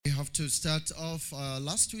have to start off.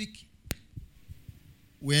 Last week,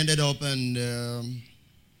 we ended up in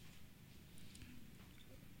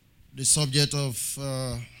the subject of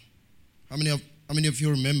how many of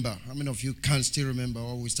you remember? How many of you can still remember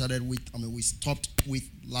what we started with? We stopped with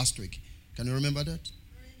last week. Can you remember that?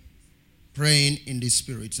 Praying in the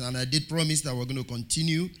Spirit. And I did promise that we're going to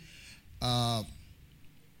continue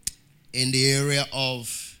in the area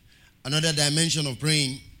of another dimension of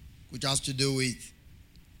praying, which has to do with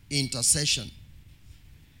intercession.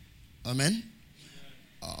 Amen?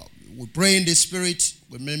 We pray in the Spirit.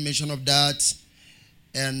 We made mention of that.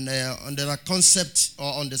 And under that concept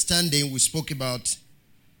or understanding, we spoke about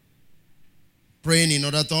praying in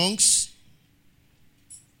other tongues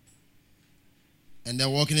and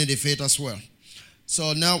then walking in the faith as well.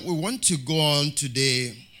 So now we want to go on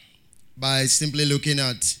today by simply looking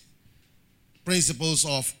at principles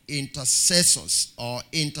of intercessors or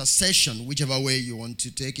intercession, whichever way you want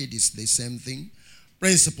to take it, is the same thing.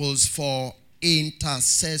 Principles for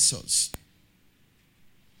intercessors.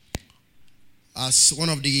 As one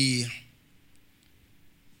of the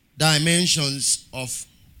dimensions of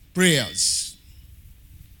prayers,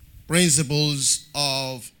 principles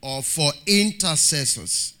of or for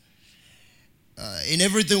intercessors. In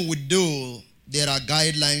everything we do, there are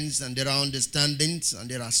guidelines and there are understandings and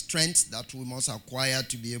there are strengths that we must acquire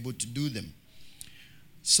to be able to do them.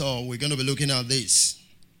 So we're going to be looking at this.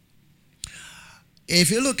 If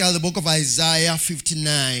you look at the book of Isaiah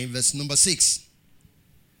 59, verse number 16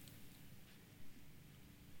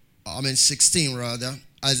 rather.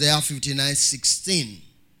 Isaiah 59, 16.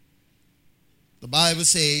 The Bible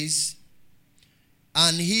says,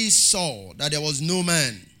 and he saw that there was no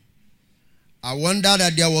man. I wonder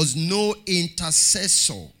that there was no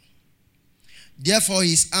intercessor. Therefore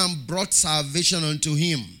his arm brought salvation unto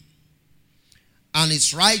him, and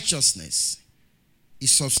his righteousness, it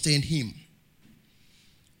sustained him.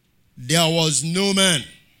 There was no man.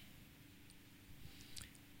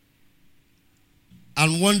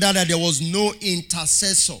 And wonder that there was no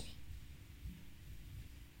intercessor.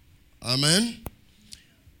 Amen.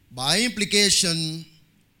 By implication,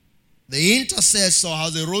 the intercessor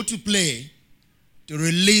has a role to play to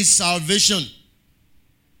release salvation.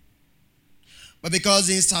 But because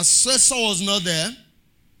the intercessor was not there,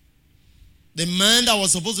 the man that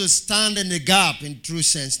was supposed to stand in the gap, in true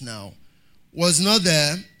sense now, was not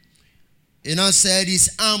there. He now said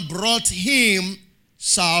his arm brought him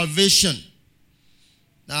salvation.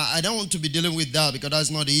 Now, I don't want to be dealing with that because that's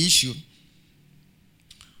not the issue.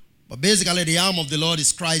 But basically, the arm of the Lord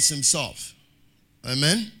is Christ himself.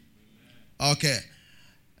 Amen? Okay.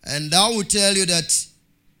 And that will tell you that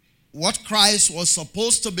what Christ was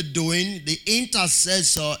supposed to be doing, the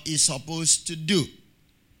intercessor is supposed to do.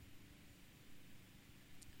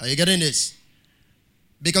 Are you getting this?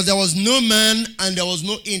 Because there was no man and there was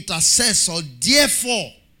no intercessor,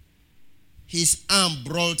 therefore, his arm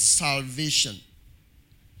brought salvation.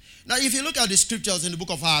 Now, if you look at the scriptures in the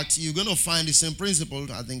book of Acts, you're going to find the same principle,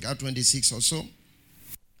 I think, Acts 26 or so.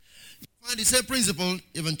 You find the same principle,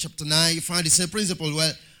 even chapter 9, you find the same principle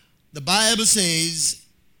where the Bible says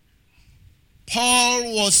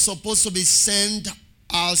Paul was supposed to be sent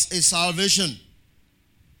as a salvation.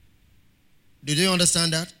 Did you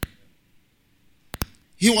understand that?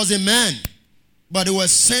 He was a man, but he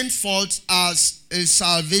was sent forth as a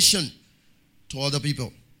salvation to other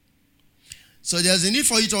people. So there's a need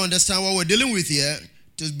for you to understand what we're dealing with here,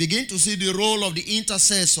 to begin to see the role of the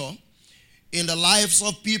intercessor in the lives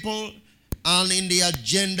of people and in the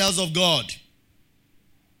agendas of God.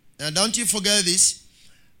 And don't you forget this.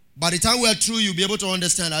 By the time we're through, you'll be able to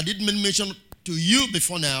understand. I did mention to you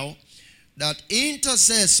before now that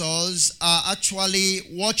intercessors are actually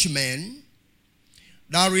watchmen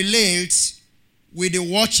that relate with the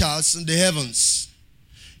watchers in the heavens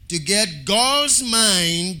to get God's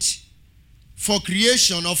mind for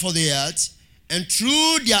creation or for the earth, and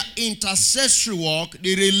through their intercessory work,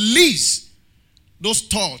 they release those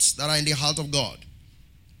thoughts that are in the heart of God.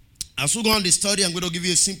 As we go on the study, I'm going to give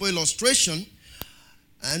you a simple illustration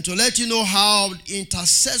and to let you know how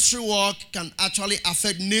intercessory work can actually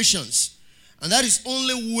affect nations. And that is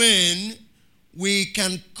only when we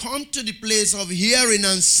can come to the place of hearing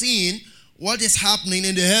and seeing what is happening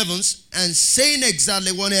in the heavens and saying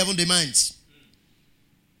exactly what heaven demands.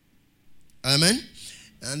 Amen.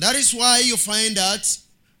 And that is why you find that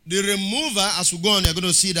the remover, as we go on, you're going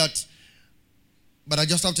to see that, but I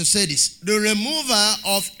just have to say this. The remover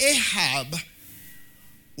of Ahab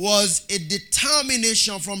was a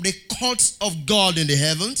determination from the courts of God in the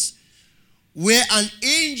heavens, where an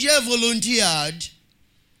angel volunteered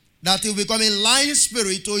that he will become a lying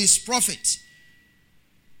spirit to his prophet.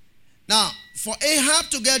 Now, for Ahab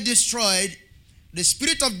to get destroyed, the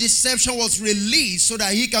spirit of deception was released so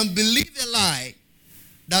that he can believe a lie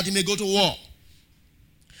that he may go to war.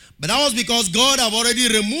 But that was because God have already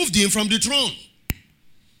removed him from the throne.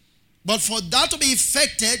 But for that to be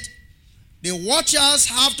effected, the watchers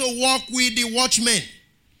have to walk with the watchmen.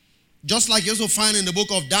 Just like you also find in the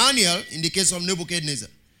book of Daniel, in the case of Nebuchadnezzar.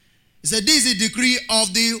 He said, this is the decree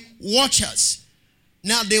of the watchers.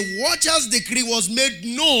 Now, the watchers' decree was made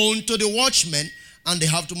known to the watchmen, and they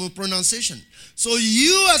have to make pronunciation. So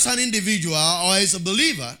you as an individual or as a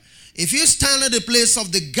believer, if you stand at the place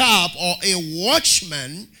of the gap or a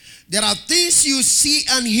watchman, there are things you see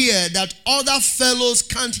and hear that other fellows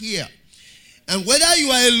can't hear. And whether you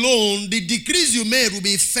are alone, the decrees you made will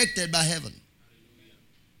be affected by heaven.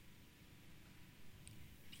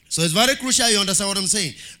 So it's very crucial you understand what I'm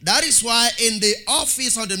saying. That is why in the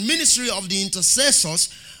office or the ministry of the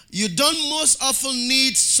intercessors, you don't most often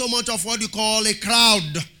need so much of what you call a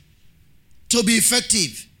crowd to be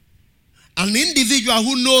effective. An individual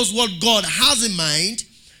who knows what God has in mind,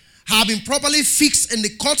 have been properly fixed in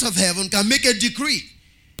the court of heaven, can make a decree.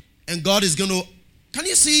 And God is going to... Can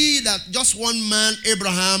you see that just one man,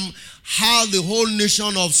 Abraham, had the whole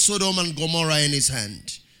nation of Sodom and Gomorrah in his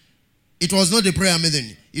hand? It was not a prayer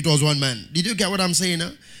meeting. It was one man. Did you get what I'm saying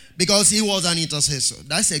now? Because he was an intercessor.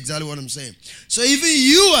 That's exactly what I'm saying. So even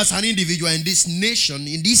you as an individual in this nation,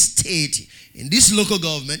 in this state, in this local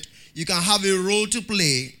government, you can have a role to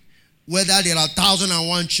play, whether there are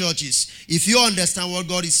 1,001 churches, if you understand what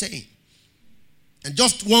God is saying. And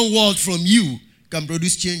just one word from you can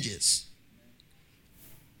produce changes.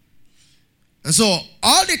 And so,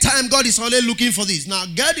 all the time, God is only looking for this. Now,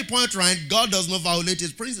 get the point right. God does not violate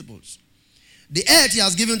his principles. The earth he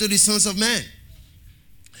has given to the sons of man.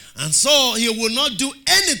 And so, he will not do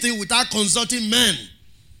anything without consulting man.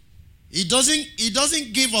 He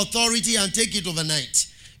doesn't give authority and take it overnight.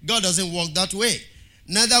 God doesn't work that way.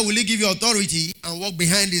 Neither will he give you authority and walk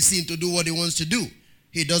behind the scene to do what he wants to do.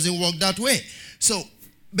 He doesn't work that way. So,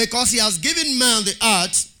 because he has given man the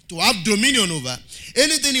earth to have dominion over,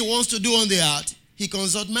 anything he wants to do on the earth, he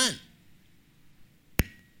consults man.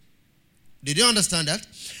 Did you understand that?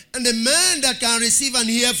 And the man that can receive and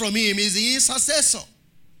hear from him is the intercessor.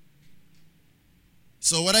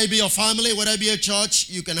 So whether it be your family, whether it be a church,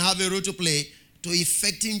 you can have a role to play to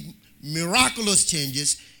effecting miraculous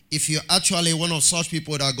changes if you're actually one of such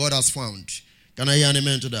people that God has found. Can I hear an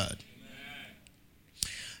amen to that? Amen.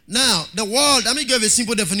 Now, the word, let me give a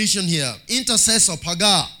simple definition here. Intercessor,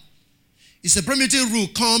 paga, is a primitive rule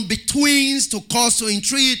come between, to cause, to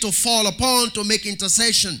entreat, to fall upon, to make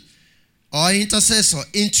intercession. Or intercessor,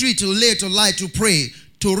 entreat, to lay, to lie, to pray,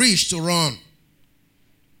 to reach, to run.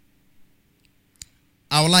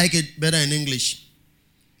 I would like it better in English.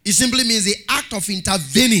 It simply means the act of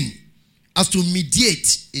intervening as to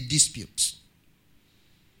mediate a dispute.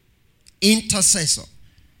 Intercessor.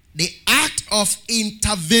 The act of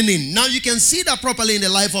intervening. Now you can see that properly in the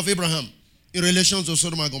life of Abraham in relation to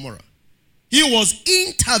Sodom and Gomorrah. He was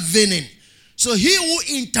intervening. So he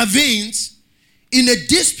who intervenes in a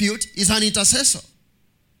dispute is an intercessor.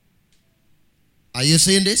 Are you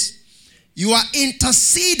seeing this? You are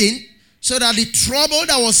interceding so that the trouble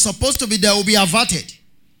that was supposed to be there will be averted.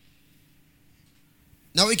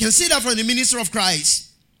 Now we can see that from the ministry of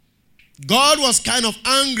Christ. God was kind of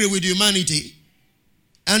angry with humanity,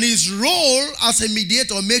 and his role as a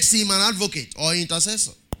mediator makes him an advocate or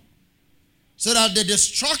intercessor. So that the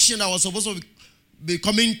destruction that was supposed to be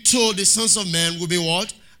coming to the sons of men will be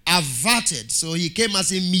what? Averted. So he came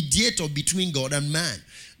as a mediator between God and man.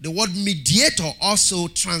 The word mediator also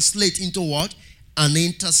translates into what? An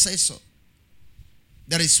intercessor.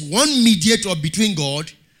 There is one mediator between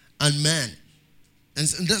God and man. And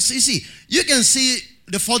you see, you can see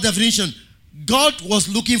the fourth definition. God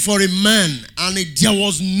was looking for a man, and there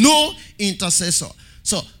was no intercessor.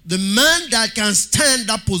 So the man that can stand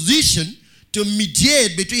that position to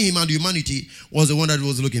mediate between him and humanity was the one that he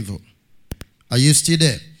was looking for. Are you still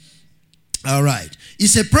there? All right.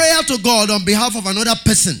 It's a prayer to God on behalf of another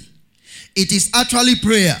person. It is actually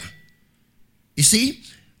prayer. You see,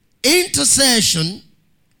 intercession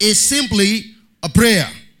is simply a prayer.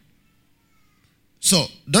 So,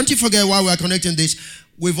 don't you forget why we are connecting this.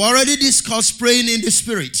 We've already discussed praying in the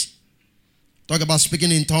Spirit. Talk about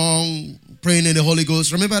speaking in tongues, praying in the Holy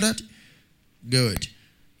Ghost. Remember that? Good.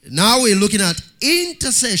 Now we're looking at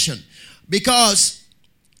intercession. Because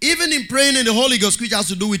even in praying in the Holy Ghost, which has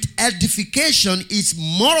to do with edification, is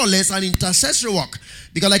more or less an intercessory work.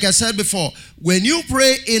 Because like I said before, when you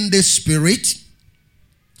pray in the Spirit,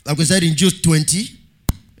 like we said in Jude 20,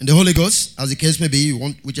 in the Holy Ghost, as the case may be,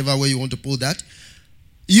 whichever way you want to pull that,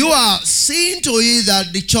 you are seeing to it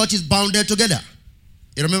that the church is bounded together.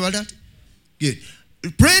 You remember that? Good.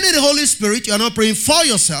 Praying in the Holy Spirit, you are not praying for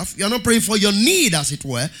yourself. You are not praying for your need, as it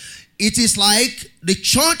were. It is like the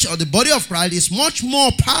church or the body of Christ is much more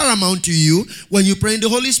paramount to you when you pray in the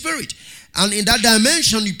Holy Spirit. And in that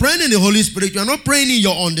dimension, you praying in the Holy Spirit, you are not praying in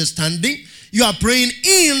your understanding. You are praying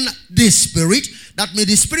in the Spirit. That may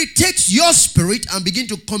the Spirit takes your spirit and begin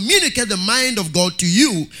to communicate the mind of God to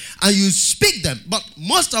you, and you speak them. But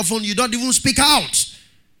most often, you don't even speak out.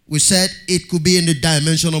 We said it could be in the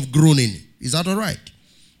dimension of groaning. Is that all right?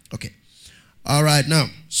 Okay. All right, now,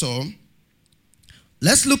 so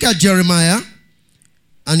let's look at Jeremiah,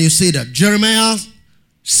 and you see that. Jeremiah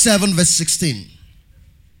 7 verse 16.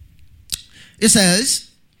 It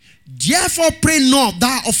says, therefore pray not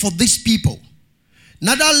thou for these people,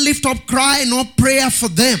 neither lift up cry nor prayer for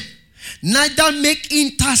them, neither make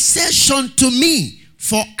intercession to me,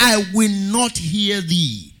 for I will not hear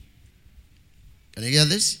thee. Can you hear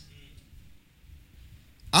this?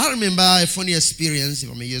 I remember a funny experience,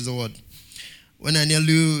 if I may use the word, when I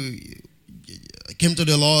nearly came to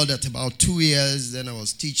the Lord at about 2 years. Then I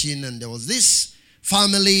was teaching, and there was this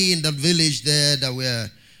family in that village there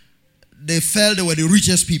that they felt they were the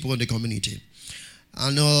richest people in the community.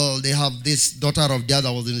 And they have this daughter of theirs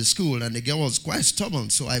that was in the school, and the girl was quite stubborn,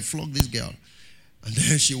 so I flogged this girl. And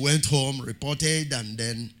then she went home, reported, and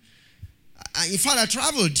then, in fact, I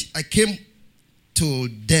traveled. I came to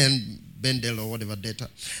Bendel or whatever data.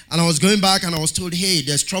 And I was going back, and I was told, hey,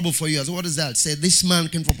 there's trouble for you. I said, what is that? I said, this man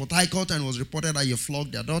came from Port Harcourt and was reported that you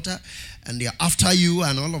flogged their daughter, and they're after you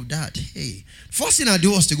and all of that. Hey, first thing I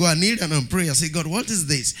do was to go and kneel down and pray. I said, God, what is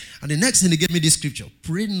this? And the next thing he gave me this scripture,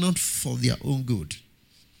 pray not for their own good.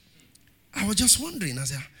 I was just wondering. I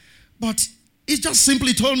said, but he just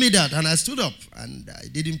simply told me that, and I stood up, and I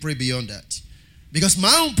didn't pray beyond that. Because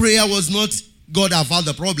my own prayer was not, God, I've had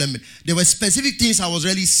the problem. There were specific things I was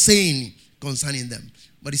really saying concerning them.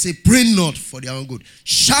 But he said, pray not for their own good.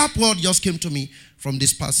 Sharp word just came to me from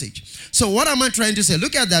this passage. So what am I trying to say?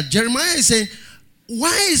 Look at that. Jeremiah is saying,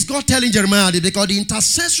 why is God telling Jeremiah this? Because the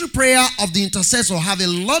intercessory prayer of the intercessor have a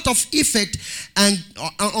lot of effect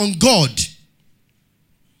on God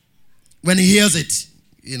when he hears it.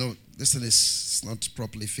 This is not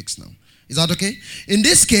properly fixed now. Is that okay? In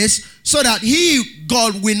this case, so that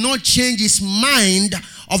God, will not change his mind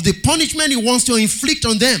of the punishment he wants to inflict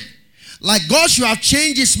on them. Like God should have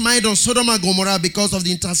changed his mind on Sodom and Gomorrah because of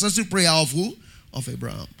the intercessory prayer of who? Of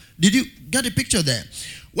Abraham. Did you get the picture there?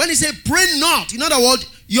 When he said, pray not, in other words,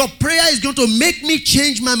 your prayer is going to make me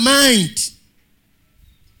change my mind.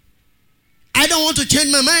 I don't want to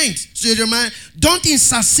change my mind. So Jeremiah, don't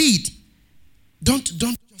intercede. Don't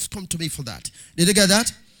just come to me for that. Did you get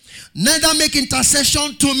that? Neither make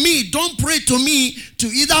intercession to me. Don't pray to me to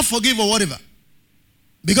either forgive or whatever.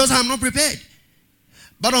 Because I'm not prepared.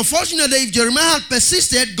 But unfortunately, if Jeremiah had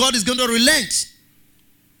persisted, God is going to relent.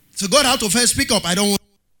 So God had to first speak up. I don't want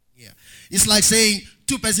to hear. It's like saying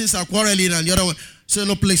two persons are quarreling and the other one say,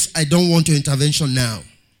 no, please, I don't want your intervention now.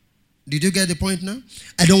 Did you get the point now?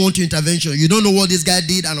 I don't want your intervention. You don't know what this guy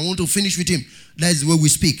did, and I want to finish with him. That is the way we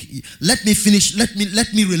speak. Let me finish. Let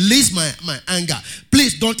me release my anger.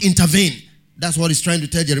 Please don't intervene. That's what he's trying to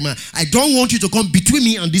tell Jeremiah. I don't want you to come between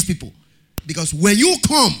me and these people. Because when you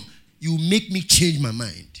come, you make me change my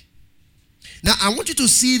mind. Now, I want you to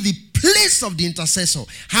see the place of the intercessor.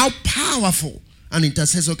 How powerful an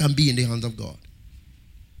intercessor can be in the hands of God.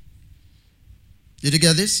 Did you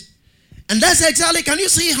get this? And that's exactly, can you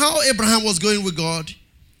see how Abraham was going with God?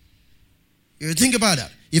 You think about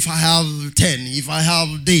that. If I have 10, if I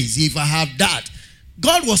have this, if I have that.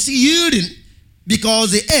 God was still yielding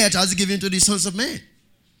because the earth has given to the sons of men.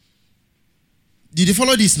 Did you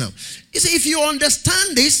follow this now? You see, if you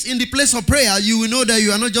understand this in the place of prayer, you will know that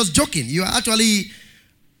you are not just joking. You are actually,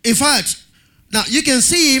 in fact, now you can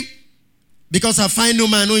see, because I find no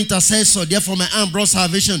man, no intercessor, therefore my arm brought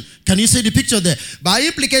salvation. Can you see the picture there? By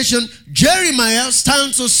implication, Jeremiah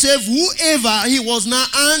stands to save whoever he was now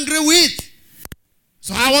angry with.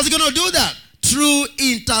 So how was he going to do that? Through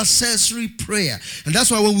intercessory prayer. And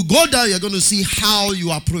that's why when we go down, you're going to see how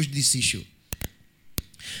you approach this issue.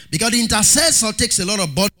 Because the intercessor takes a lot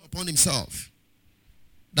of burden upon himself.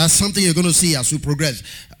 That's something you're going to see as we progress.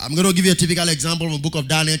 I'm going to give you a typical example from the book of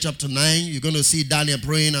Daniel chapter 9. You're going to see Daniel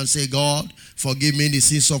praying and say, God, forgive me the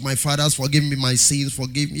sins of my fathers, forgive me my sins,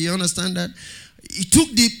 forgive me. You understand that? He took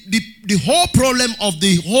the whole problem of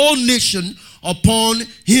the whole nation upon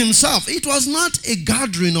himself. It was not a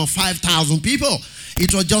gathering of 5,000 people.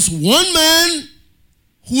 It was just one man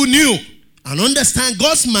who knew and understand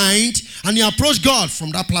God's mind, and he approached God from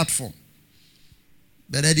that platform.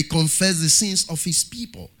 but that he confessed the sins of his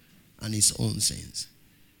people and his own sins.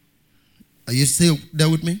 Are you still there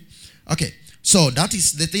with me? Okay, so that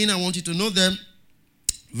is the thing I want you to know there.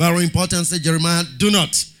 Very important. Say, Jeremiah, do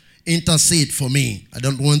not intercede for me. I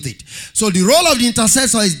don't want it. So the role of the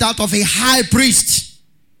intercessor is that of a high priest.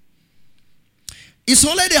 It's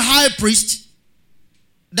only the high priest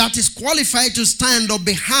that is qualified to stand on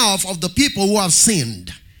behalf of the people who have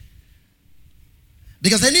sinned.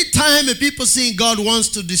 Because anytime a people sin, God wants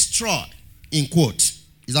to destroy, in quote.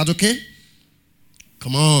 Is that okay?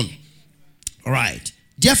 Come on. All right.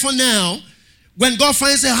 Therefore now, when God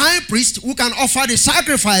finds a high priest who can offer the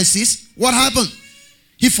sacrifices, what happens?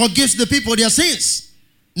 He forgives the people their sins.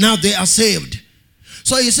 Now they are saved.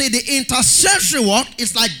 So you see, the intercessory work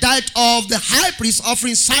is like that of the high priest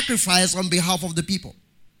offering sacrifice on behalf of the people.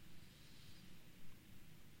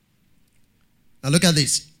 Now look at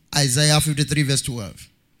this. Isaiah 53 verse 12.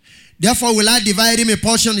 Therefore will I divide him a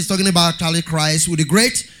portion. He's talking about Christ with the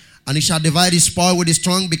great. And he shall divide his spoil with the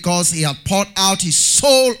strong, because he had poured out his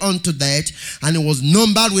soul unto death, and he was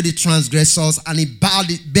numbered with the transgressors, and he bare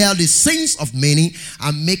the sins of many,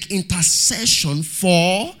 and make intercession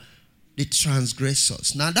for the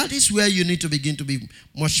transgressors. Now that is where you need to begin to be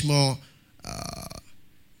much more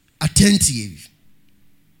attentive.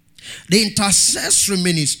 The intercessory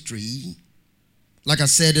ministry, like I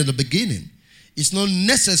said in the beginning, is not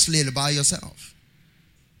necessarily about yourself.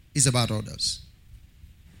 It's about others.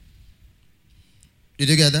 Did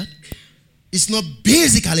you get that? It's not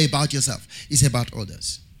basically about yourself. It's about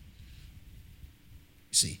others.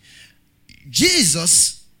 See,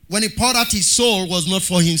 Jesus, when he poured out his soul, was not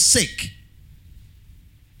for his sake.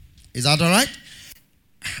 Is that all right?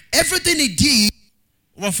 Everything he did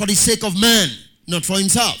was for the sake of man, not for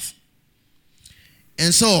himself.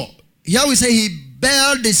 And so, here we say he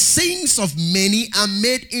bare the sins of many and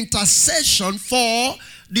made intercession for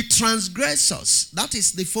the transgressors. That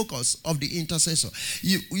is the focus of the intercessor.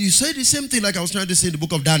 You say the same thing like I was trying to say in the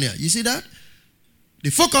book of Daniel. You see that?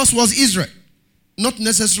 The focus was Israel, not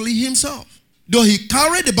necessarily himself. Though he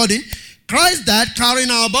carried the burden, Christ died carrying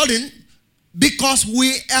our burden because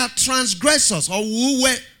we are transgressors. Or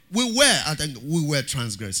I think we were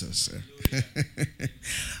transgressors.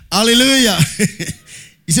 Hallelujah.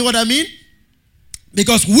 You see what I mean?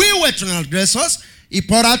 Because we were transgressors, he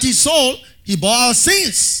poured out his soul, he bore our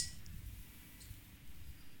sins.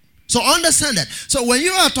 So understand that. So when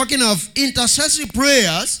you are talking of intercessory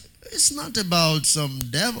prayers, it's not about some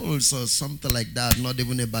devils or something like that, not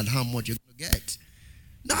even about how much you're going to get.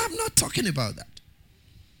 No, I'm not talking about that.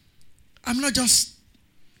 I'm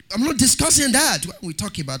not discussing that when we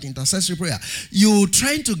talk about intercessory prayer. You're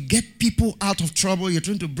trying to get people out of trouble. You're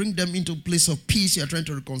trying to bring them into a place of peace. You're trying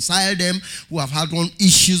to reconcile them who have had one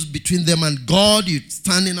issues between them and God. You're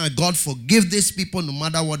standing and God, forgive these people no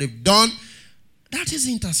matter what they've done. That is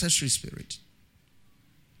the intercessory spirit.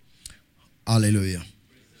 Hallelujah.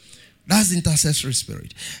 That's the intercessory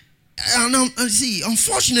spirit. And see,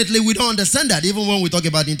 unfortunately, we don't understand that even when we talk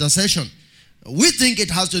about intercession. We think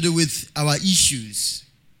it has to do with our issues.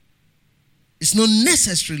 It's not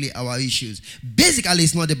necessarily our issues. Basically,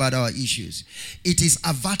 it's not about our issues. It is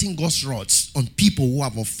averting God's wrath on people who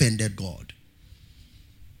have offended God.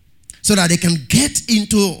 So that they can get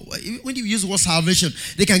into, when you use the word salvation,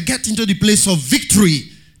 they can get into the place of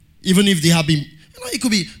victory, even if they have been, it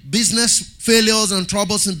could be business failures and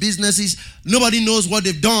troubles in businesses. Nobody knows what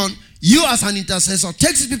they've done. You as an intercessor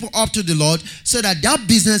takes these people up to the Lord so that that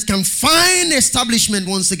business can find establishment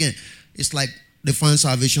once again. It's like they find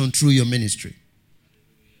salvation through your ministry.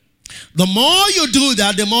 The more you do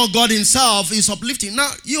that, the more God himself is uplifting. Now,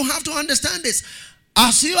 you have to understand this.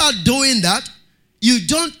 As you are doing that,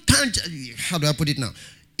 how do I put it now?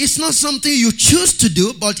 It's not something you choose to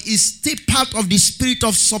do, but it's still part of the spirit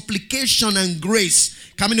of supplication and grace.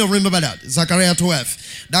 How many of you remember that? Zechariah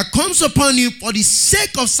 12. That comes upon you for the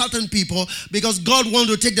sake of certain people because God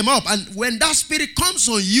wants to take them up. And when that spirit comes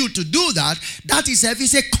on you to do that, that is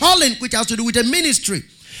a calling which has to do with a ministry.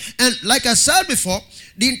 And like I said before,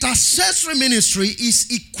 the intercessory ministry is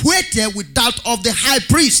equated with that of the high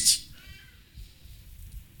priest.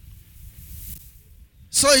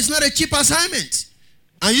 So it's not a cheap assignment.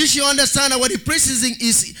 And you should understand that when the priest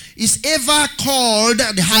is ever called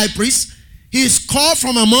the high priest, he is called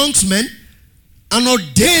from amongst men and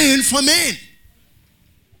ordained for men.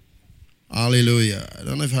 Hallelujah. I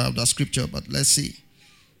don't know if I have that scripture, but let's see.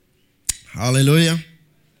 Hallelujah.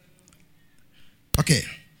 Okay.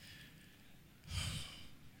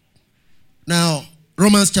 Now,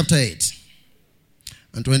 Romans chapter 8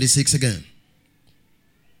 and 26 again.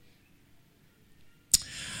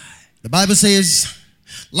 The Bible says,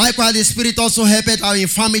 Likewise, the Spirit also helpeth our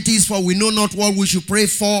infirmities, for we know not what we should pray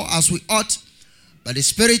for as we ought. But the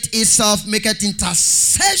Spirit itself maketh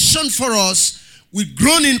intercession for us with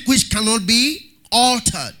groaning which cannot be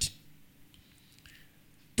altered.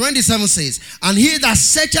 27 says, and he that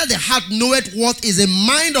searcheth the heart knoweth what is the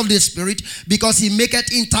mind of the Spirit, because he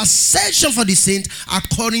maketh intercession for the saints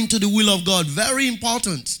according to the will of God. Very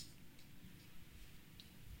important.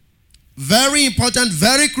 Very important,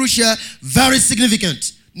 very crucial, very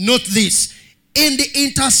significant. Note this. In the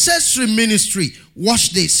intercessory ministry,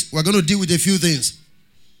 watch this. We're going to deal with a few things.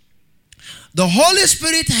 The Holy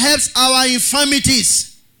Spirit helps our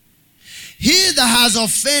infirmities. He that has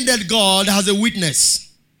offended God has a witness.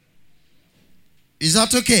 Is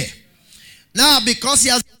that okay? Now, because he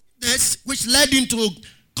has a witness which led him to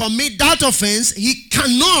commit that offense, he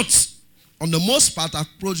cannot, on the most part,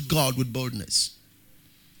 approach God with boldness.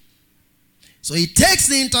 So he takes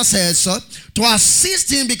the intercessor to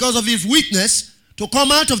assist him because of his weakness, to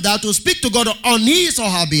come out of that, to speak to God on his or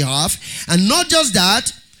her behalf. And not just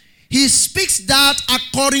that, he speaks that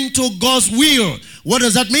according to God's will. What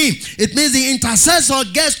does that mean? It means the intercessor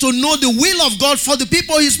gets to know the will of God for the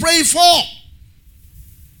people he's praying for.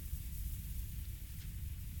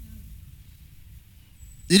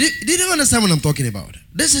 Did you understand what I'm talking about?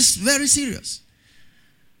 This is very serious.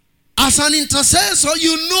 As an intercessor,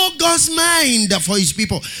 you know God's mind for his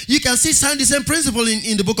people. You can see the same principle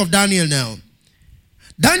in the book of Daniel now.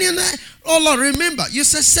 Daniel, oh Lord, remember, you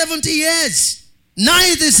said 70 years.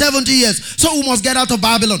 70 years. So we must get out of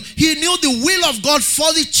Babylon. He knew the will of God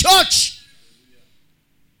for the church.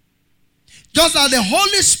 Just as the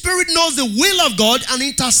Holy Spirit knows the will of God and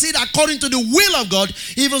intercede according to the will of God,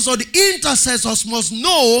 even so the intercessors must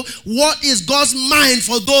know what is God's mind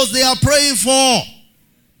for those they are praying for.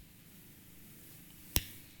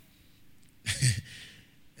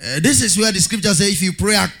 This is where the scripture says if you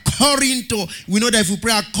pray according to, we know that if you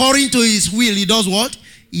pray according to his will, he does what?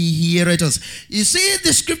 He heareth us. You see,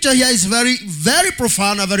 the scripture here is very, very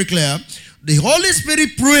profound and very clear. The Holy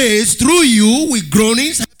Spirit prays through you with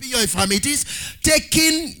groanings, helping your infirmities,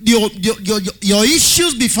 taking your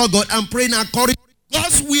issues before God and praying according to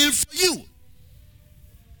God's will for you.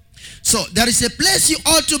 So there is a place you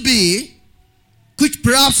ought to be, which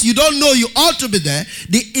perhaps you don't know you ought to be there.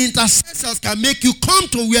 The intercessors can make you come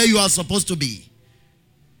to where you are supposed to be.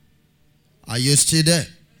 Are you still there?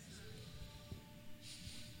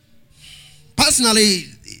 Personally,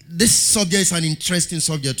 this subject is an interesting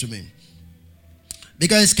subject to me.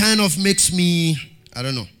 Because it kind of makes me, I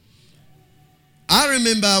don't know. I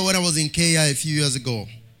remember when I was in Kenya a few years ago.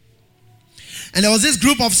 And there was this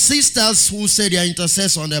group of sisters who said they are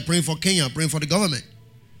intercessors and they're praying for Kenya, praying for the government.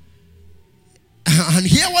 And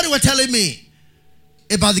hear what they were telling me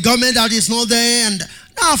about the government that is not there. And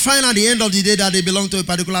now I find at the end of the day that they belong to a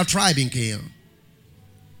particular tribe in Kenya.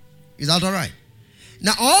 Is that all right?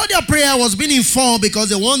 Now all their prayer was being informed because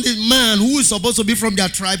they want this man who is supposed to be from their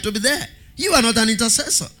tribe to be there. You are not an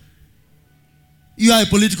intercessor. You are a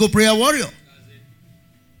political prayer warrior.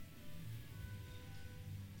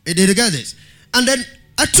 Did you get this? And then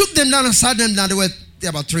I took them down and sat them down. There were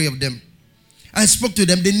about 3 of them. I spoke to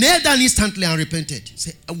them. They knelt down instantly and repented.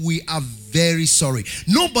 Say, we are very sorry.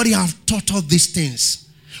 Nobody have taught us these things.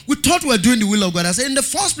 We thought we were doing the will of God. I said, in the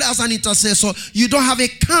first place, as an intercessor, you don't have a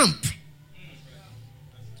camp.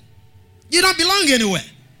 You don't belong anywhere.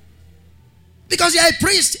 Because you are a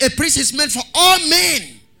priest. A priest is meant for all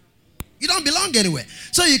men. You don't belong anywhere.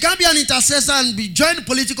 So you can't be an intercessor and join the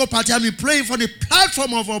political party and be praying for the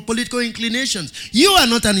platform of our political inclinations. You are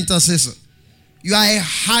not an intercessor. You are a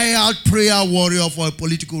hired prayer warrior for a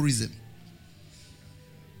political reason.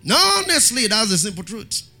 No, honestly, that's the simple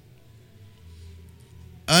truth.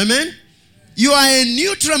 Amen? You are a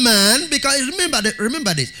neutral man because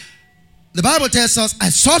remember this. The Bible tells us, I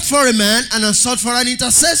sought for a man and I sought for an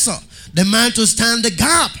intercessor. The man to stand the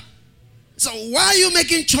gap. So why are you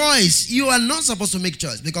making choice? You are not supposed to make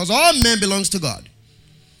choice because all men belongs to God.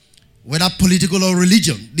 Whether political or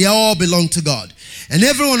religion, they all belong to God. And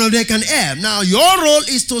every one of them can err. Now your role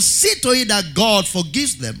is to see to it that God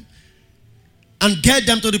forgives them and get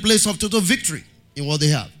them to the place of total victory in what they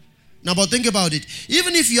have. Now, but think about it.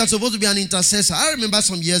 Even if you are supposed to be an intercessor, I remember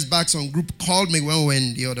some years back, some group called me when we were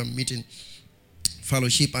in the other meeting,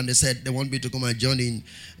 fellowship, and they said they want me to come and join in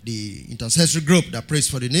the intercessory group that prays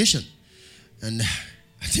for the nation. And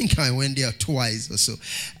I think I went there twice or so.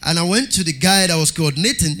 And I went to the guy that was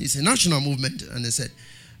coordinating. It's a national movement. And they said,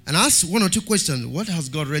 and I asked 1 or 2 questions. What has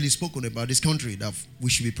God really spoken about this country that we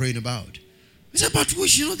should be praying about? He said, but we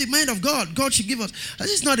should know the mind of God. God should give us.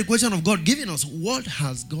 This is not a question of God giving us. What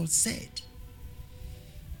has God said?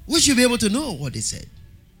 We should be able to know what he said.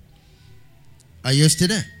 Are you still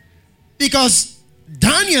there? Because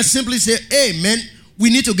Daniel simply said, hey, man, we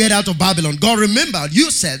need to get out of Babylon. God, remember, you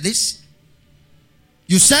said this.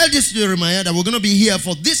 You said this to Jeremiah that we're going to be here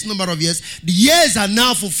for this number of years. The years are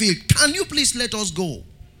now fulfilled. Can you please let us go?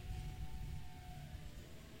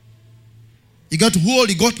 He got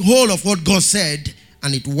hold of what God said,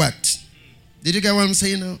 and it worked. Did you get what I'm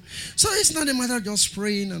saying now? So it's not a matter of just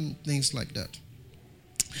praying and things like that.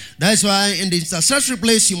 That's why in the intercessory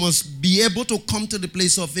place, you must be able to come to the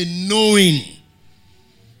place of a knowing.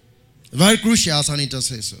 Very crucial as an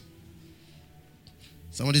intercessor.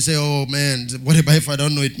 Somebody say, oh man, what about if I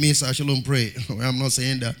don't know? It means I shouldn't pray. Well, I'm not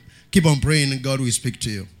saying that. Keep on praying and God will speak to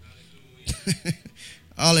you.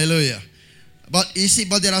 Hallelujah. But you see,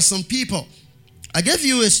 but there are some people. I gave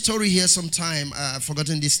you a story here sometime. I've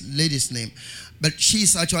forgotten this lady's name. But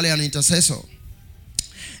she's actually an intercessor.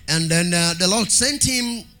 And then the Lord sent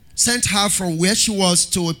her from where she was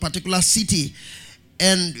to a particular city.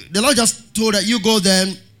 And the Lord just told her, you go there,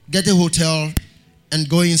 get a hotel, and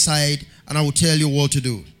go inside, and I will tell you what to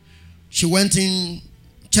do. She went in,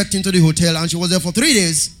 checked into the hotel, and she was there for 3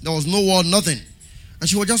 days. There was no word, nothing. And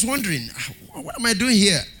she was just wondering, what am I doing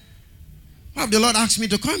here? Why have the Lord asked me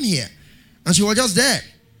to come here? And she was just there.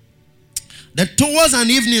 Then towards an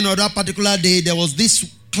evening of that particular day, there was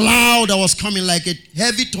this cloud that was coming like a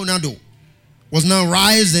heavy tornado. Was now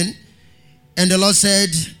rising. And the Lord said,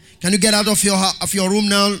 can you get out of your room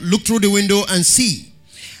now? Look through the window and see.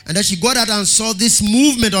 And then she got out and saw this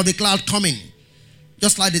movement of the cloud coming.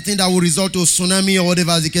 Just like the thing that will result to a tsunami or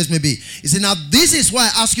whatever the case may be. He said, now this is why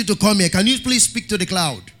I ask you to come here. Can you please speak to the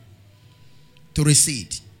cloud? To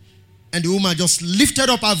recede. And the woman just lifted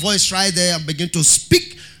up her voice right there and began to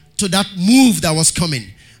speak to that move that was coming.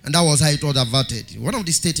 And that was how it was averted. One of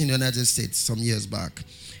the states in the United States some years back.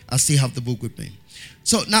 I still have the book with me.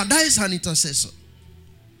 So now that is an intercessor.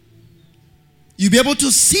 You'll be able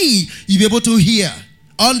to see, you'll be able to hear.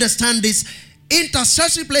 Understand this.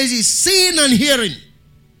 Intercessory place is seeing and hearing.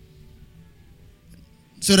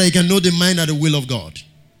 So that you can know the mind and the will of God.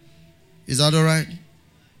 Is that all right?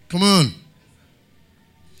 Come on.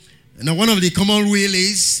 And now one of the common will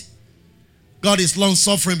is God is long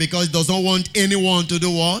suffering because he does not want anyone to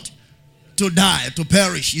do what? To die, to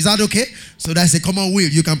perish. Is that okay? So that's a common will.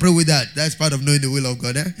 You can pray with that. That's part of knowing the will of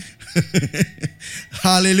God.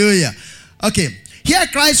 Hallelujah. Okay. Here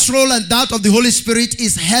Christ's role and that of the Holy Spirit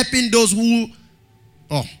is helping those who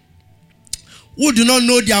do not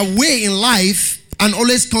know their way in life and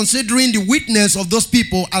always considering the witness of those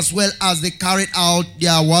people as well as they carried out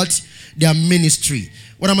their what? Their ministry.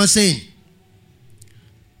 What am I saying?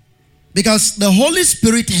 Because the Holy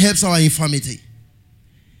Spirit helps our infirmity.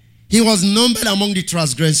 He was numbered among the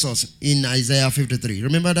transgressors in Isaiah 53.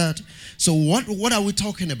 Remember that? So what are we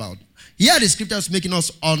talking about? Here the scripture is making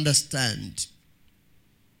us understand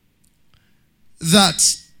that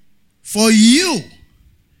for you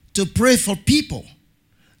to pray for people,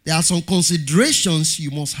 there are some considerations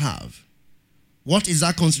you must have. What is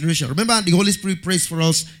that consideration? Remember, the Holy Spirit prays for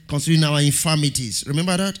us considering our infirmities.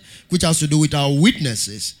 Remember that? Which has to do with our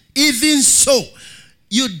weaknesses. Even so,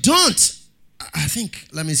 you don't. I think,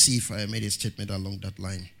 let me see if I made a statement along that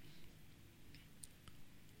line.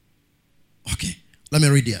 Okay, let me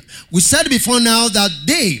read here. We said before now that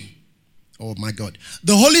oh my God,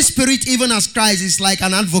 the Holy Spirit, even as Christ, is like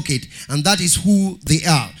an advocate, and that is who they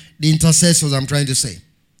are, the intercessors, I'm trying to say.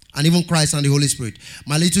 And even Christ and the Holy Spirit.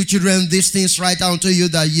 My little children, these things write unto you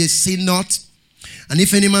that ye sin not. And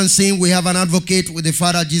if any man sin, we have an advocate with the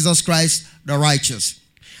Father, Jesus Christ, the righteous.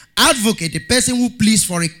 Advocate, a person who pleads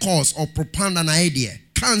for a cause or propound an idea.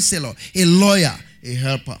 Counselor, a lawyer, a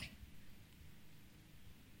helper.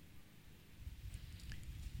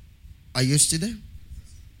 Are you still there?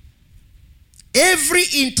 Every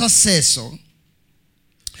intercessor,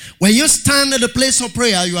 when you stand at the place of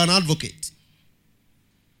prayer, you are an advocate.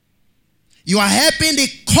 You are helping the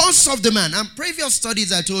cause of the man. And previous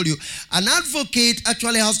studies I told you, an advocate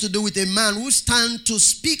actually has to do with a man who stands to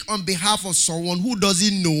speak on behalf of someone who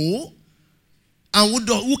doesn't know and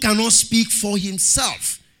who cannot speak for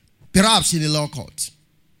himself, perhaps in a law court.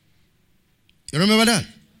 You remember that?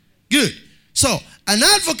 Good. So, an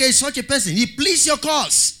advocate is such a person. He pleads your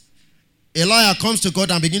cause. A lawyer comes to court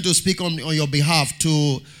and begins to speak on your behalf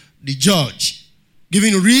to the judge,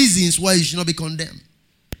 giving reasons why you should not be condemned.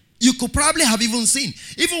 You could probably have even seen,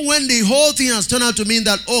 even when the whole thing has turned out to mean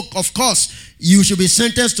that, oh, of course, you should be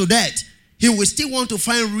sentenced to death, he will still want to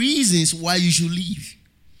find reasons why you should leave.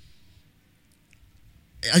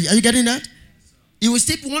 Are you getting that? He will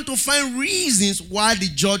still want to find reasons why the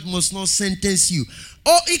judge must not sentence you.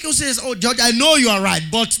 Or he could say, oh, judge, I know you are right,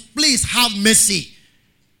 but please have mercy.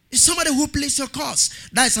 It's somebody who pleads your cause.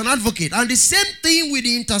 That's an advocate. And the same thing with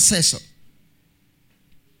the intercessor.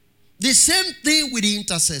 The same thing with the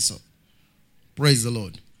intercessor. Praise the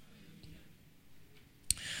Lord.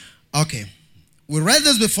 Okay. We read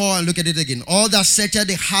this before and look at it again. All that searcheth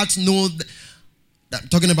the heart know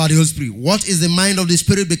that, talking about the Holy Spirit. What is the mind of the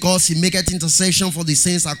Spirit? Because he maketh intercession for the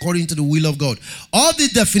saints according to the will of God. All the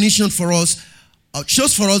definition for us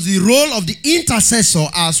shows for us the role of the intercessor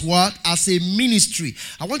as what? As a ministry.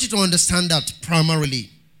 I want you to understand that primarily.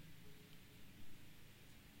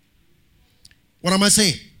 What am I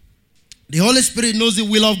saying? The Holy Spirit knows the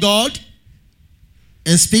will of God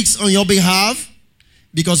and speaks on your behalf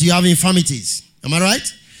because you have infirmities. Am I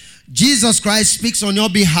right? Jesus Christ speaks on your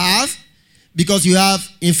behalf because you have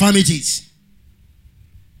infirmities.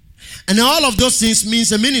 And all of those things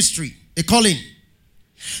means a ministry, a calling.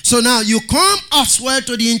 So now you come as well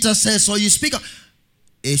to the intercessor, you speak.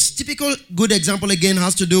 A typical good example again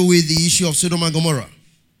has to do with the issue of Sodom and Gomorrah.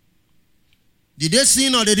 Did they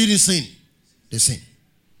sin or they didn't sin? They sinned.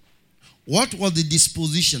 What was the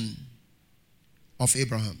disposition of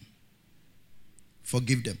Abraham?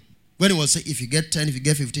 Forgive them. When it was said, if you get 10, if you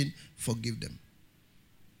get 15, forgive them.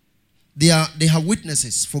 They have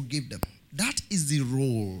witnesses, forgive them. That is the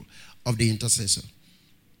role of the intercessor.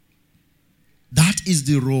 That is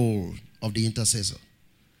the role of the intercessor.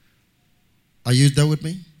 Are you there with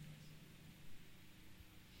me?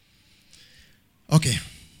 Okay.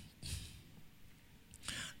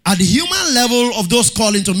 At the human level of those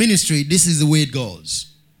called into ministry, this is the way it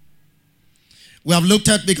goes. We have looked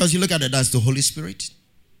at, because you look at it, that's the Holy Spirit.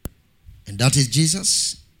 And that is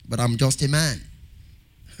Jesus. But I'm just a man.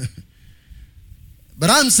 But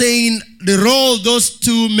I'm saying the role those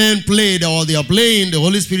two men played, or they are playing, the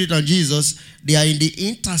Holy Spirit and Jesus, they are in the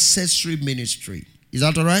intercessory ministry. Is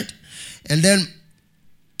that all right? And then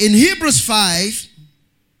in Hebrews 5,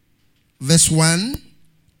 verse 1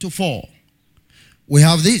 to 4, we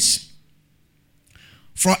have this.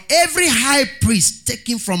 For every high priest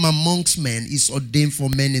taken from amongst men is ordained for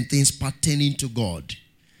men in things pertaining to God,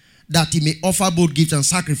 that he may offer both gifts and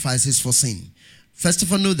sacrifices for sin. First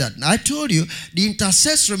of all, know that. Now, I told you, the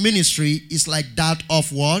intercessory ministry is like that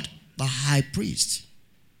of what? The high priest.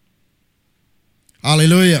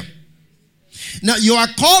 Hallelujah. Now, you are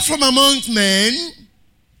called from amongst men.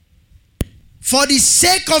 For the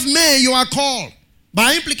sake of men, you are called.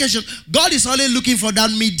 By implication, God is only looking for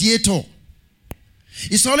that mediator.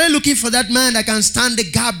 He's only looking for that man that can stand the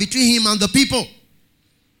gap between him and the people.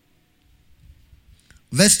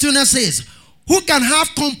 Verse 2 now says, who can have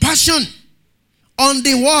compassion on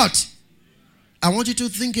the what? I want you to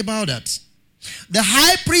think about that. The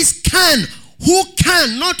high priest can. Who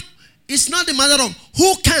can? Not. It's not a matter of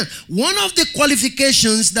who can. One of the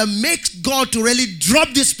qualifications that makes God to really drop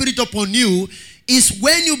the Spirit upon you is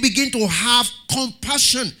when you begin to have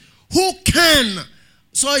compassion. Who can?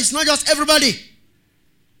 So it's not just everybody.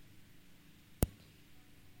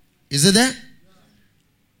 Is it there?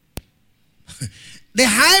 The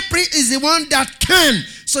high priest is the one that can.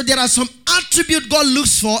 So there are some attributes God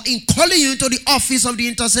looks for in calling you into the office of the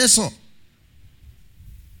intercessor.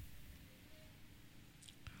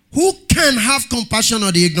 Who can have compassion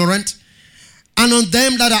on the ignorant and on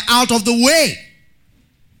them that are out of the way?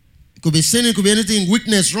 It could be sin, it could be anything,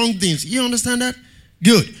 weakness, wrong things. You understand that?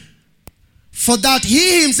 Good. For that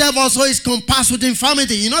he himself also is compassed with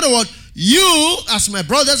infirmity. In other words, you, as my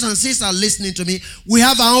brothers and sisters listening to me, we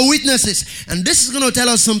have our own witnesses. And this is going to tell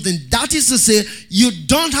us something. That is to say, you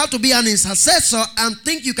don't have to be an intercessor and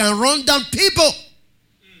think you can run down people.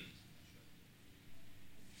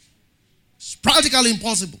 It's practically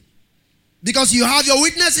impossible. Because you have your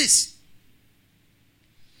witnesses.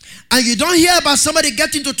 And you don't hear about somebody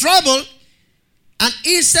getting into trouble, and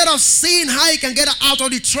instead of seeing how you can get out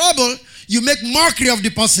of the trouble, you make mockery of the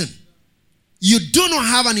person. You do not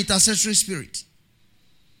have an intercessory spirit.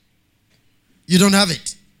 You don't have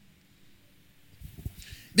it.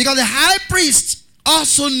 Because the high priest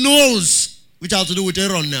also knows, which has to do with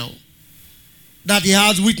Aaron now, that he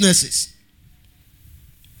has witnesses.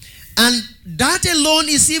 And that alone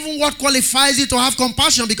is even what qualifies you to have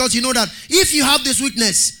compassion, because you know that if you have this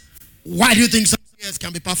witness, why do you think somebody else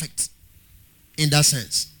can be perfect? In that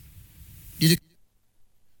sense.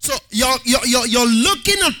 So you're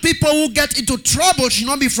looking at people who get into trouble should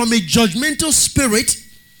not be from a judgmental spirit,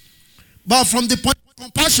 but from the point of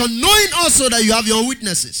compassion, knowing also that you have your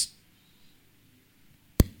witnesses.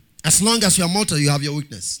 As long as you are mortal, you have your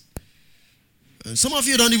witness. And some of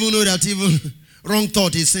you don't even know that even wrong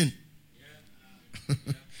thought is sin.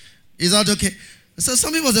 Is that okay? So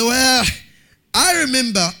some people say, well, I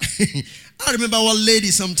remember one lady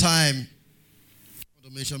sometime,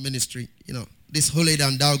 Transformation Ministry, this holy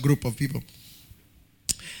and thou group of people.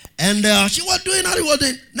 And she was doing how it was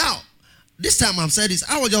doing. Now, this time I'm saying this,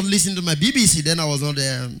 I was just listening to my BBC. Then I was not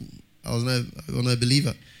a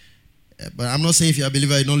believer. But I'm not saying if you're a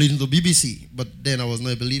believer, you don't listen to BBC. But then I was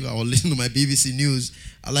not a believer. I was listening to my BBC News.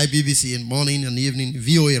 I like BBC in morning and evening,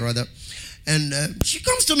 VOA rather. And she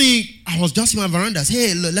comes to me. I was just in my veranda.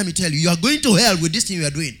 Hey, let me tell you, you are going to hell with this thing you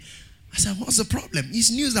are doing. I said, what's the problem?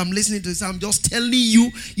 It's news I'm listening to. So I'm just telling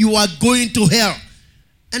you, you are going to hell.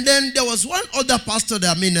 And then there was one other pastor,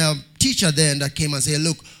 teacher there, that came and said,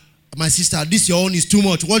 look, my sister, this your own is too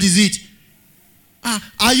much. What is it?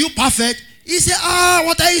 Are you perfect? He said,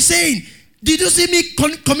 what are you saying? Did you see me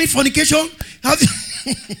commit fornication? Have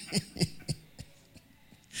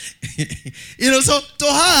you? So to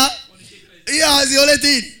her, it's the only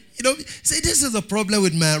thing. See, this is the problem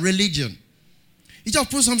with my religion. You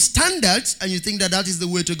just put some standards and you think that is the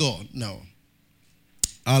way to go. No.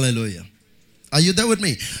 Hallelujah. Are you there with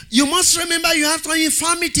me? You must remember you have some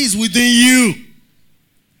infirmities within you.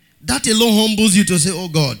 That alone humbles you to say, oh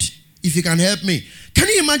God, if you can help me. Can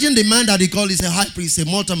you imagine the man that he called is a high priest, a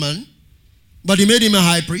mortal man, but he made him a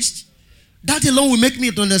high priest? That alone will make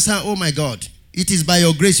me to understand, oh my God, it is by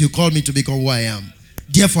your grace you called me to become who I am.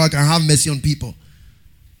 Therefore I can have mercy on people.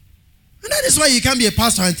 And that is why you can't be a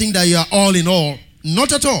pastor and think that you are all in all.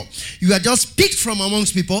 Not at all. You are just picked from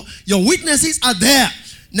amongst people. Your witnesses are there.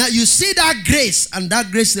 Now you see that grace, and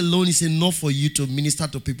that grace alone is enough for you to minister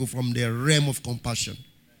to people from the realm of compassion.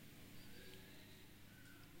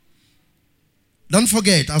 Don't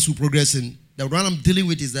forget, as we progress in, that what I'm dealing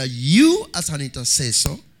with is that you as an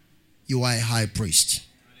intercessor, you are a high priest.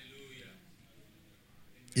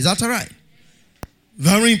 Is that all right?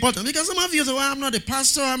 Very important. Because some of you say, well, I'm not a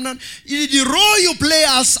pastor, I'm not. The role you play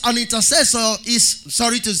as an intercessor is,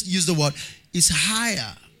 sorry to use the word, is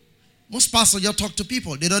higher. Most pastors just talk to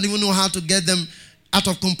people. They don't even know how to get them out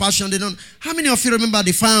of compassion. They don't. How many of you remember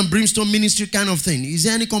the fire and brimstone ministry kind of thing? Is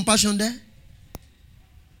there any compassion there?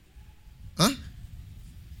 Huh?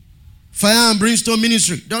 Fire and brimstone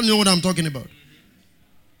ministry. Don't know what I'm talking about.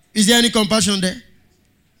 Is there any compassion there?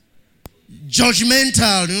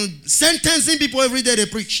 Judgmental, sentencing people every day they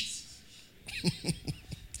preach.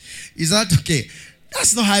 Is that okay?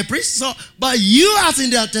 That's not high priest. So, but you as in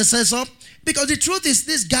the intercessor, because the truth is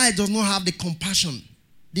this guy does not have the compassion.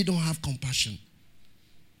 They don't have compassion.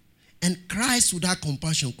 And Christ without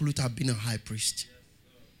compassion couldn't have been a high priest.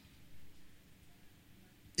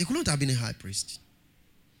 He couldn't have been a high priest.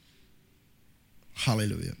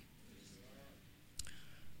 Hallelujah.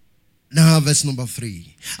 Now verse number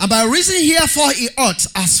 3. And by reason herefore he ought,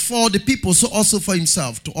 as for the people, so also for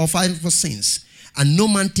himself, to offer for sins. And no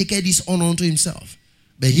man taketh his honor unto himself,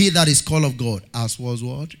 but he that is called of God, as was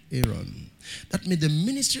what? Aaron. That means the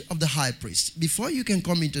ministry of the high priest, before you can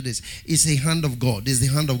come into this, is the hand of God. Is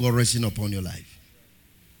the hand of God resting upon your life.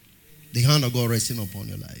 The hand of God resting upon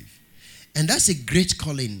your life. And that's a great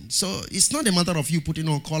calling. So it's not a matter of you putting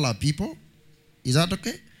on collar people. Is that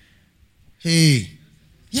okay? Hey.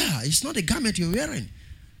 Yeah, it's not the garment you're wearing.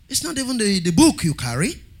 It's not even the book you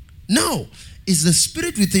carry. No. It's the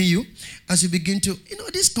spirit within you as you begin to,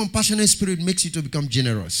 this compassionate spirit makes you to become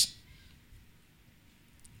generous.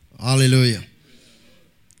 Hallelujah.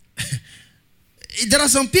 There are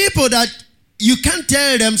some people that you can't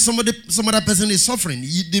tell them some other person is suffering.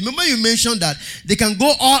 The moment you mentioned that, they can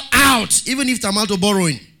go all out, even if they're out of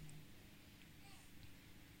borrowing.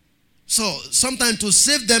 So sometimes to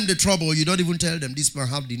save them the trouble, you don't even tell them this man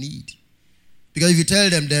have the need. Because if you tell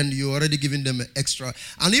them, then you're already giving them extra.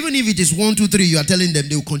 And even if it is 1, 2, 3, you are telling them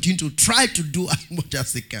they will continue to try to do as much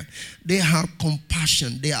as they can. They have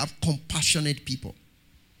compassion. They are compassionate people.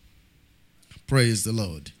 Praise the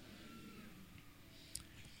Lord.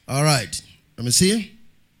 All right. Let me see.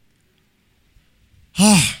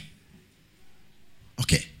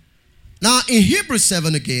 Okay. Now in Hebrews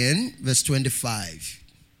 7 again, verse 25.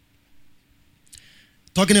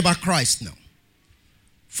 Talking about Christ now.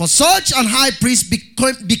 For such an high priest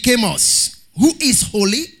became us, who is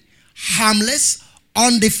holy, harmless,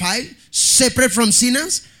 undefiled, separate from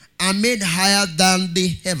sinners, and made higher than the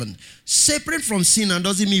heaven. Separate from sinner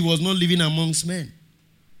doesn't mean he was not living amongst men.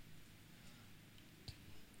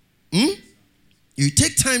 You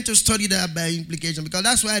take time to study that by implication, because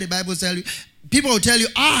that's why the Bible tells you, people will tell you,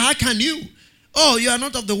 how can you? Oh, you are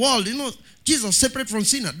not of the world. Jesus separate from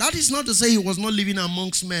sinner. That is not to say he was not living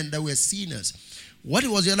amongst men that were sinners. What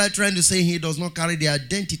was the other trying to say? He does not carry the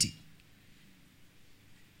identity.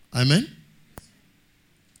 Amen?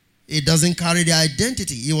 He doesn't carry the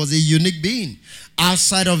identity. He was a unique being.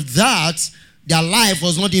 Outside of that, their life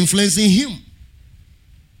was not influencing him.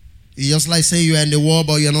 It's just like saying you are in the world,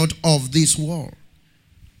 but you're not of this world.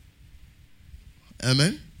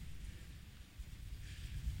 Amen.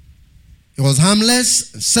 He was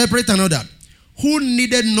harmless, separate, and all that. Who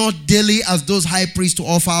needed not daily as those high priests to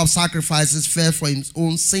offer up sacrifices first for his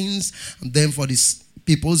own sins and then for his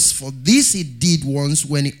people's. For this he did once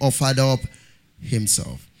when he offered up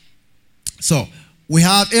himself. So, we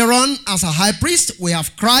have Aaron as a high priest. We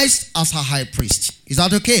have Christ as a high priest. Is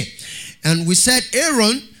that okay? And we said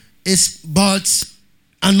Aaron is but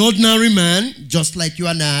an ordinary man, just like you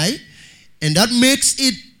and I. And that makes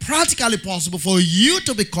it practically possible for you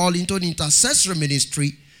to be called into an intercessory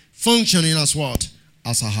ministry, functioning as what?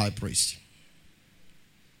 As a high priest.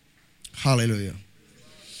 Hallelujah.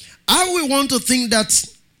 I will want to think that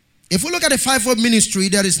if we look at the fivefold ministry,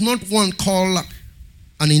 there is not one called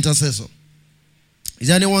an intercessor. Is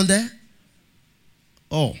there anyone there?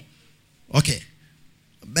 Oh, okay.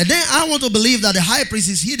 But then I want to believe that the high priest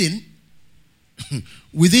is hidden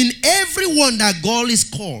within everyone that God is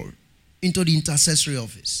called into the intercessory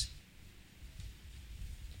office.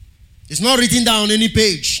 It's not written down on any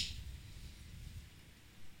page.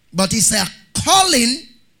 But it's a calling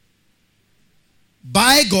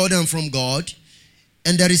by God and from God.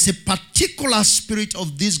 And there is a particular spirit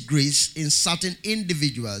of this grace in certain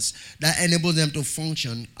individuals that enables them to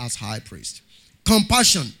function as high priest.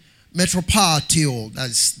 Compassion, metropatio,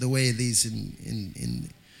 that's the way it is in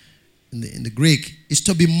the Greek, is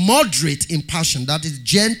to be moderate in passion. That is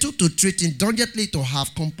gentle, to treat indulgently, to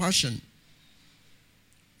have compassion.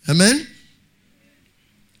 Amen?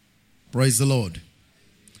 Praise the Lord.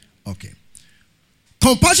 Okay.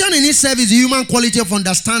 Compassion in itself is the human quality of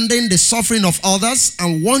understanding the suffering of others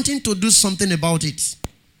and wanting to do something about it.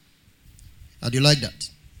 How do you like that?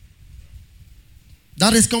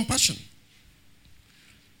 That is compassion.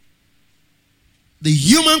 The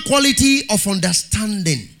human quality of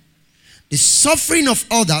understanding the suffering of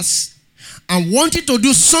others and wanting to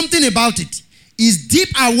do something about it is deep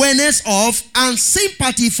awareness of and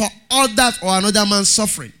sympathy for others or another man's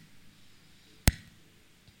suffering.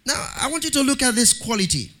 Now, I want you to look at this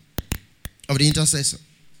quality of the intercessor.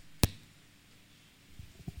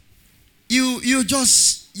 You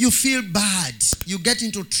feel bad. You get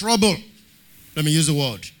into trouble. Let me use the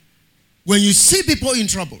word. When you see people in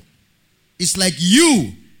trouble, it's like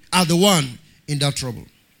you are the one in that trouble.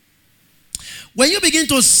 When you begin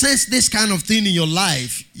to sense this kind of thing in your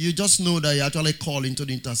life, you just know that you're actually called into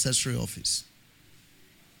the intercessory office.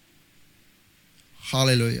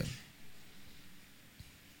 Hallelujah.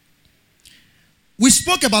 We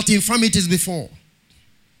spoke about infirmities before.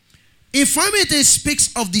 Infirmity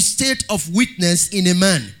speaks of the state of weakness in a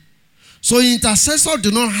man. So the intercessor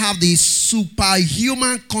do not have the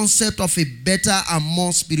superhuman concept of a better and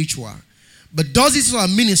more spiritual, but does it through a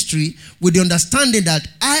ministry with the understanding that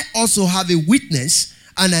I also have a weakness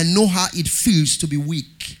and I know how it feels to be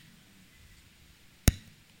weak.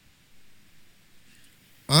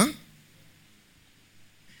 Huh?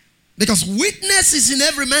 Because weakness is in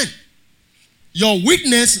every man. Your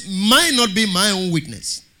weakness might not be my own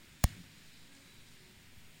weakness.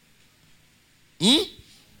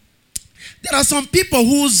 There are some people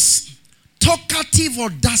whose talkative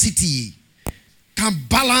audacity can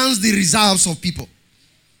balance the reserves of people.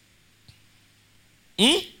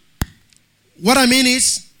 What I mean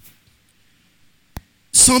is,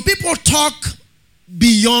 some people talk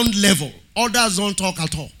beyond level. Others don't talk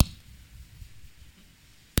at all.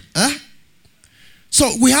 So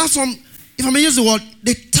we have some, if I may use the word,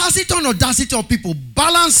 the taciturn audacity of people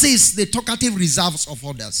balances the talkative reserves of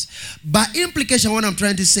others. By implication, what I'm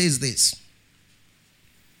trying to say is this.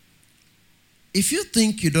 If you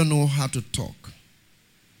think you don't know how to talk,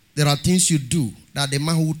 there are things you do that the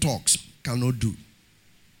man who talks cannot do.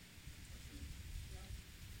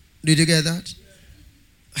 Did you get that?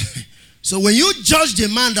 So when you judge the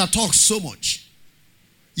man that talks so much,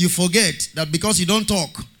 you forget that because you don't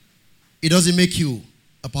talk, it doesn't make you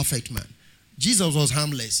a perfect man. Jesus was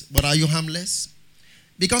harmless, but are you harmless?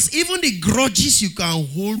 Because even the grudges you can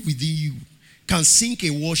hold within you can sink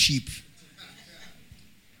a warship.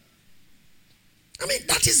 I mean,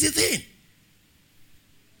 that is the thing.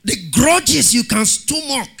 The grudges you can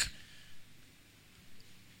stomach,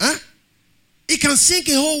 it can sink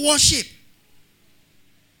a whole warship.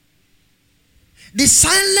 The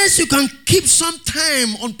silence you can keep some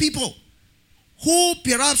time on people who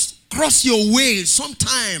perhaps cross your way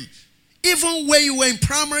sometime, even when you were in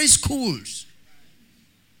primary schools,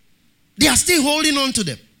 they are still holding on to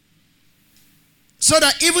them. So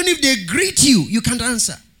that even if they greet you, you can't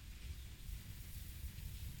answer.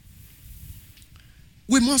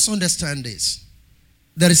 We must understand this.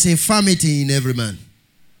 There is infirmity in every man.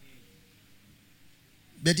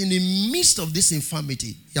 But in the midst of this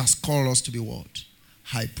infirmity, he has called us to be what?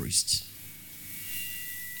 High priest.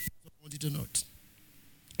 I want you to note.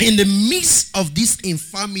 In the midst of these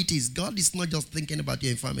infirmities, God is not just thinking about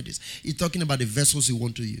your infirmities. He's talking about the vessels you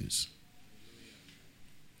want to use.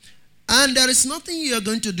 And there is nothing you are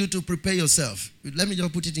going to do to prepare yourself. Let me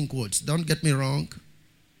just put it in quotes. Don't get me wrong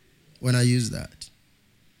when I use that.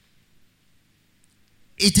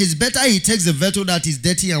 It is better he takes the vessel that is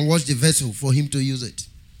dirty and wash the vessel for him to use it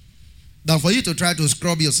than for you to try to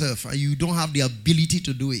scrub yourself and you don't have the ability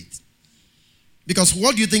to do it. Because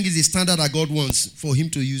what do you think is the standard that God wants for him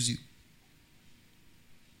to use you?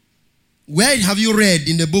 Where have you read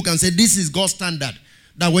in the book and said this is God's standard?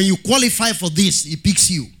 That when you qualify for this, he picks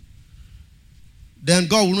you. Then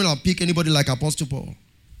God will not pick anybody like Apostle Paul.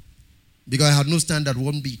 Because I had no standard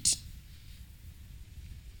one bit.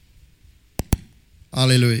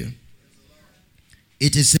 Hallelujah.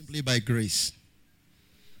 It is simply by grace.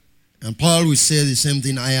 And Paul will say the same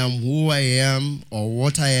thing. I am who I am or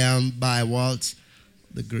what I am by what?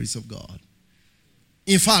 The grace of God.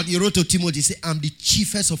 In fact, he wrote to Timothy, he said, I'm the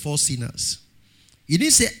chiefest of all sinners. He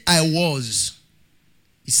didn't say I was.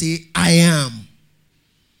 He said I am.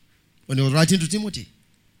 When he was writing to Timothy.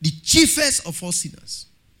 The chiefest of all sinners.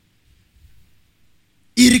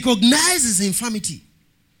 He recognized his infirmity.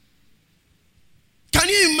 Can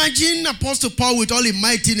you imagine Apostle Paul with all his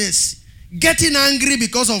mightiness getting angry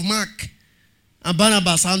because of Mark and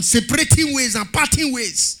Barnabas and separating ways and parting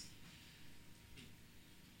ways?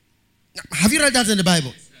 Have you read that in the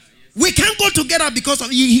Bible? We can't go together because of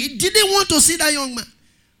he didn't want to see that young man.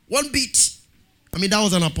 One bit. I mean, that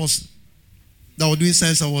was an apostle that was doing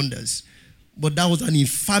signs and wonders. But that was an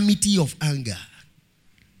infirmity of anger.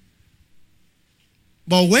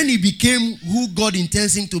 But when he became who God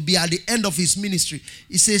intends him to be at the end of his ministry,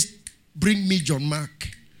 he says, bring me John Mark.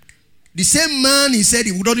 The same man he said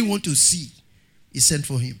he wouldn't want to see, he sent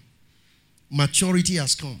for him. Maturity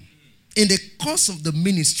has come. In the course of the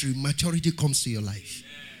ministry, maturity comes to your life.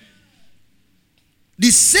 The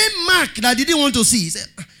same Mark that didn't want to see, he said,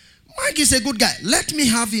 Mark is a good guy. Let me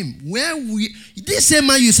have him. This same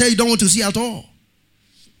man you say you don't want to see at all.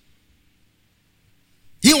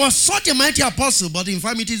 He was such a mighty apostle, but the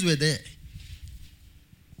infirmities were there.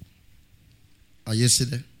 Are you still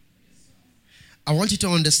there? I want you to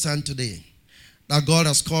understand today that God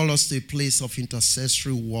has called us to a place of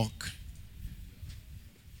intercessory work.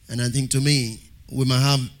 And I think to me, we might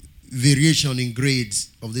have variation in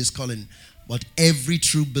grades of this calling, but every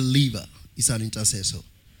true believer is an intercessor.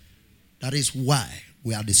 That is why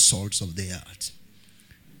we are the salts of the earth.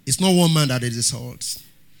 It's not one man that is the salt.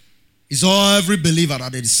 It's all every believer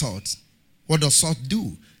that is salt. What does salt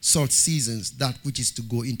do? Salt seasons that which is to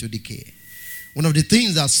go into decay. One of the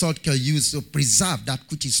things that salt can use to preserve that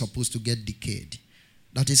which is supposed to get decayed.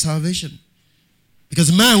 That is salvation.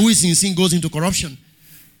 Because man who is in sin goes into corruption.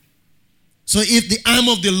 So if the arm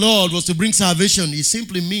of the Lord was to bring salvation, it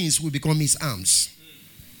simply means we become his arms.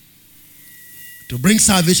 To bring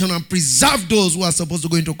salvation and preserve those who are supposed to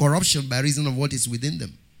go into corruption by reason of what is within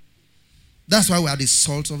them. That's why we are the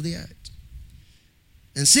salt of the earth.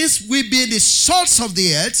 And since we be the salts of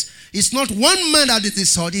the earth, it's not one man that is the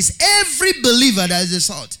salt, it's every believer that is the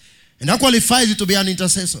salt. And that qualifies you to be an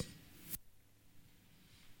intercessor.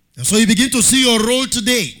 And so you begin to see your role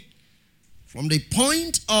today from the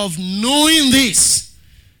point of knowing this,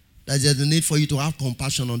 that there's a need for you to have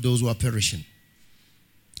compassion on those who are perishing.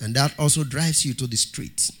 And that also drives you to the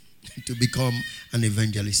streets to become an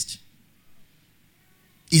evangelist.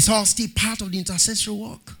 It's all still part of the intercessory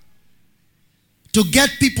work. To get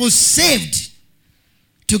people saved.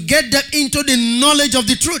 To get them into the knowledge of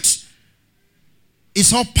the truth.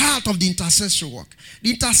 It's all part of the intercessory work.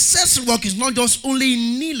 The intercessory work is not just only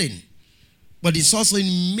in kneeling, but it's also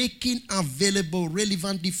in making available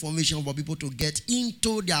relevant information for people to get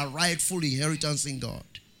into their rightful inheritance in God.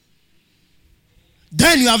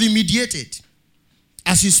 Then you have mediated.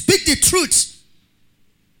 As you speak the truth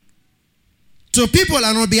to people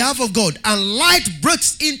and on behalf of God, and light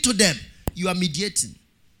breaks into them, you are mediating.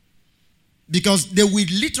 Because they will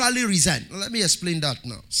literally resign. Let me explain that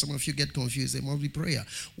now. Some of you get confused. There must be prayer.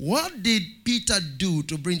 What did Peter do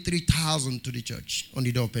to bring 3,000 to the church on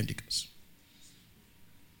the day of Pentecost?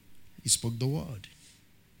 He spoke the word.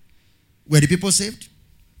 Were the people saved?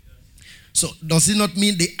 So does it not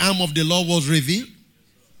mean the arm of the Lord was revealed?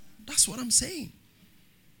 That's what I'm saying.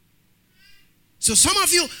 So some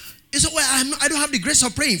of you, say, well, I don't have the grace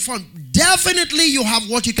of praying. Fine. Definitely you have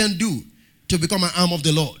what you can do to become an arm of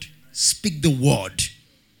the Lord. Speak the word.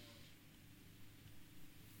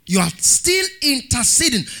 You are still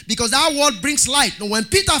interceding because that word brings light. Now, when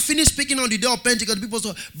Peter finished speaking on the day of Pentecost, people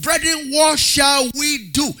said, brethren, what shall we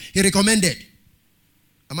do? He recommended.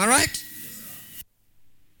 Am I right?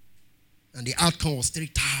 And the outcome was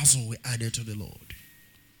 3,000 were added to the Lord.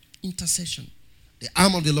 Intercession. The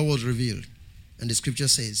arm of the Lord was revealed. And the scripture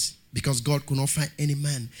says, because God could not find any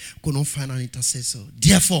man, could not find an intercessor.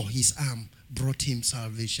 Therefore, his arm brought him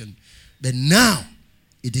salvation. But now,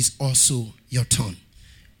 it is also your turn.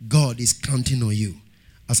 God is counting on you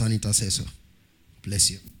as an intercessor. Bless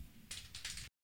you.